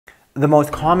The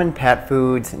most common pet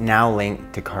foods now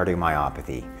linked to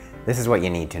cardiomyopathy. This is what you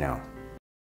need to know.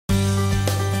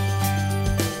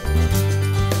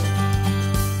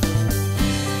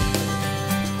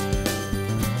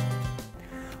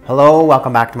 Hello,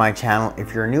 welcome back to my channel.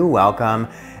 If you're new, welcome.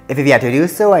 If you've yet to do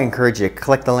so, I encourage you to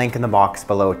click the link in the box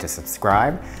below to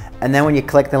subscribe. And then when you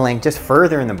click the link just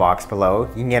further in the box below,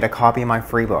 you can get a copy of my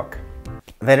free book.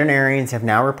 Veterinarians have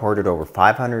now reported over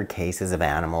 500 cases of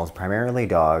animals, primarily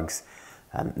dogs,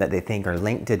 that they think are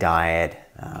linked to diet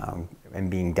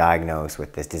and being diagnosed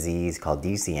with this disease called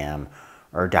DCM,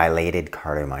 or dilated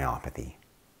cardiomyopathy.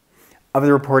 Of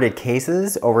the reported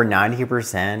cases, over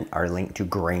 90% are linked to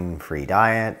grain-free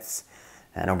diets,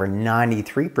 and over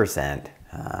 93%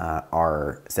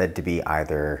 are said to be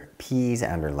either peas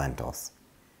and or lentils.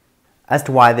 As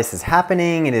to why this is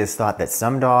happening, it is thought that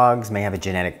some dogs may have a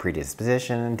genetic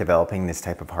predisposition developing this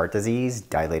type of heart disease,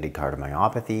 dilated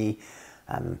cardiomyopathy.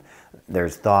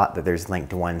 There's thought that there's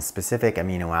linked to one specific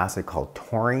amino acid called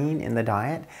taurine in the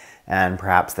diet, and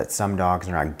perhaps that some dogs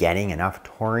are not getting enough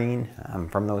taurine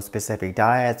from those specific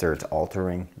diets, or it's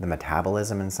altering the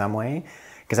metabolism in some way,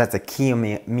 because that's a key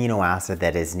amino acid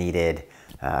that is needed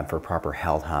for proper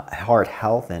heart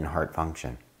health and heart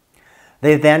function.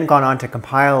 They've then gone on to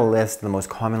compile a list of the most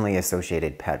commonly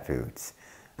associated pet foods.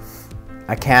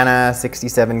 Acana,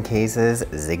 67 cases.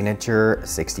 Zignature,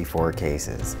 64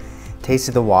 cases. Taste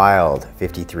of the Wild,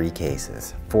 53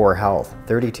 cases. 4Health,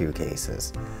 32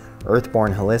 cases.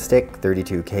 Earthborn Holistic,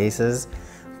 32 cases.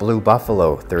 Blue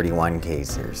Buffalo, 31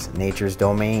 cases. Nature's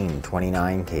Domain,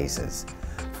 29 cases.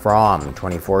 Fromm,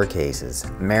 24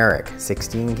 cases. Merrick,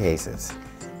 16 cases.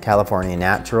 California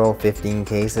Natural, 15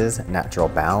 cases. Natural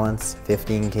Balance,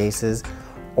 15 cases.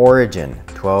 Orijen,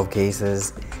 12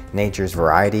 cases. Nature's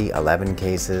Variety, 11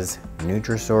 cases.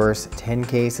 NutriSource, 10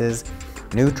 cases.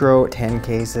 Nutro, 10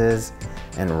 cases.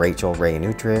 And Rachael Ray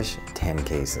Nutrish, 10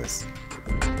 cases.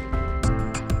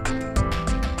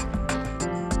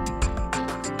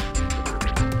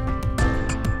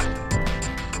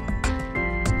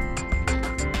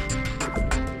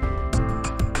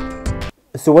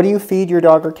 So what do you feed your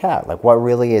dog or cat? Like, what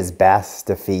really is best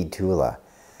to feed Tula?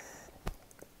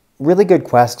 Really good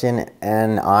question,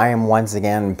 and I am once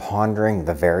again pondering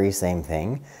the very same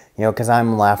thing. Because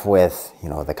I'm left with,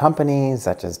 the companies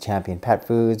such as Champion Pet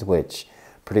Foods, which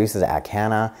produces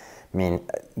Acana. I mean,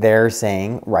 they're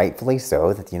saying, rightfully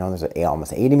so, that, there's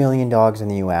almost 80 million dogs in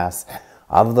the US.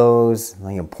 Of those,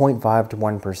 0.5 to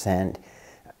 1%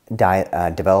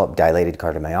 develop dilated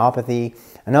cardiomyopathy,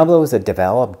 and of those that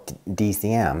develop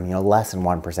DCM, less than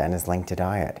 1% is linked to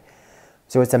diet.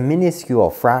 So it's a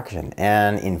minuscule fraction,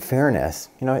 and in fairness,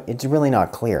 it's really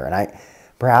not clear. And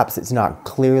perhaps it's not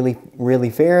really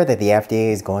fair that the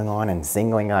FDA is going on and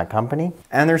singling that company.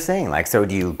 And they're saying, so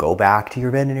do you go back to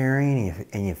your veterinarian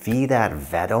and you feed that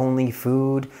vet-only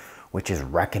food, which is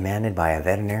recommended by a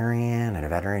veterinarian and a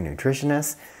veterinary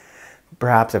nutritionist,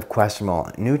 perhaps of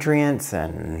questionable nutrients,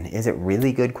 and is it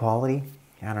really good quality?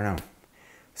 I don't know.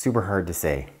 Super hard to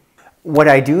say. What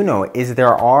I do know is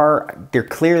there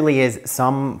clearly is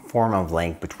some form of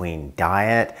link between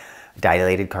diet,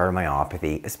 dilated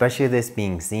cardiomyopathy, especially this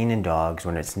being seen in dogs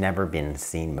when it's never been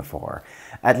seen before,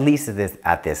 at least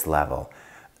at this level.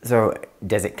 So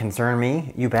does it concern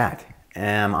me? You bet.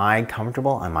 Am I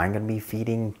comfortable? Am I going to be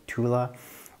feeding Tula,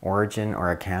 Orijen,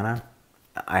 or Acana?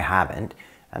 I haven't.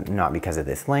 Not because of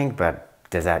this link, but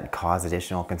does that cause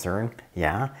additional concern?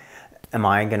 Yeah. Am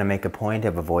I going to make a point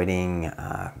of avoiding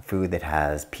food that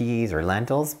has peas or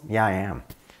lentils? Yeah, I am.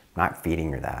 I'm not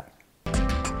feeding her that.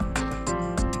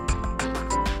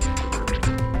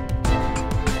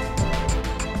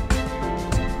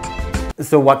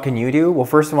 So what can you do? Well,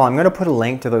 first of all, I'm going to put a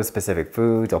link to those specific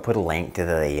foods. I'll put a link to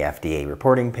the FDA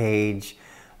reporting page,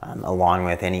 along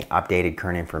with any updated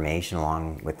current information,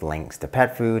 along with links to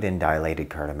pet food and dilated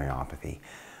cardiomyopathy.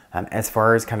 As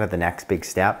far as kind of the next big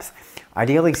steps,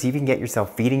 ideally see if you can get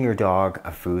yourself feeding your dog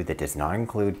a food that does not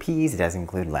include peas, it does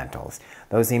include lentils.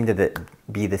 Those seem to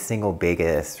be the single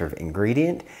biggest sort of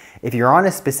ingredient. If you're on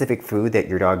a specific food that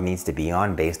your dog needs to be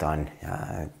on based on,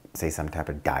 say, some type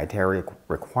of dietary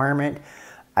requirement,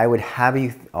 I would have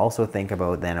you also think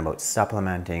about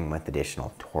supplementing with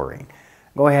additional taurine.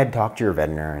 Go ahead and talk to your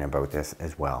veterinarian about this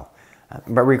as well.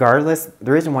 But regardless,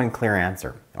 there isn't one clear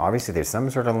answer. Obviously, there's some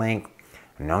sort of link.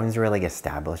 No one's really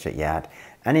established it yet.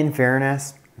 And in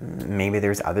fairness, maybe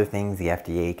there's other things the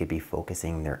FDA could be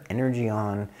focusing their energy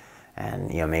on. And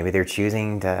maybe they're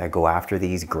choosing to go after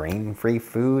these grain-free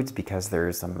foods because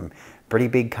there's some pretty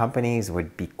big companies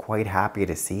would be quite happy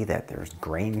to see that there's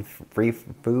grain-free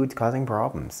foods causing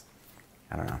problems.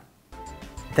 I don't know.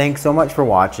 Thanks so much for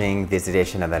watching this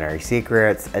edition of Veterinary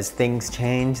Secrets. As things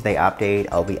change, they update,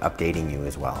 I'll be updating you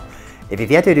as well. If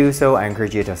you've yet to do so, I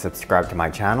encourage you to subscribe to my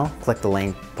channel, click the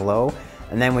link below,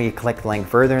 and then when you click the link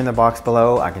further in the box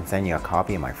below, I can send you a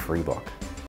copy of my free book.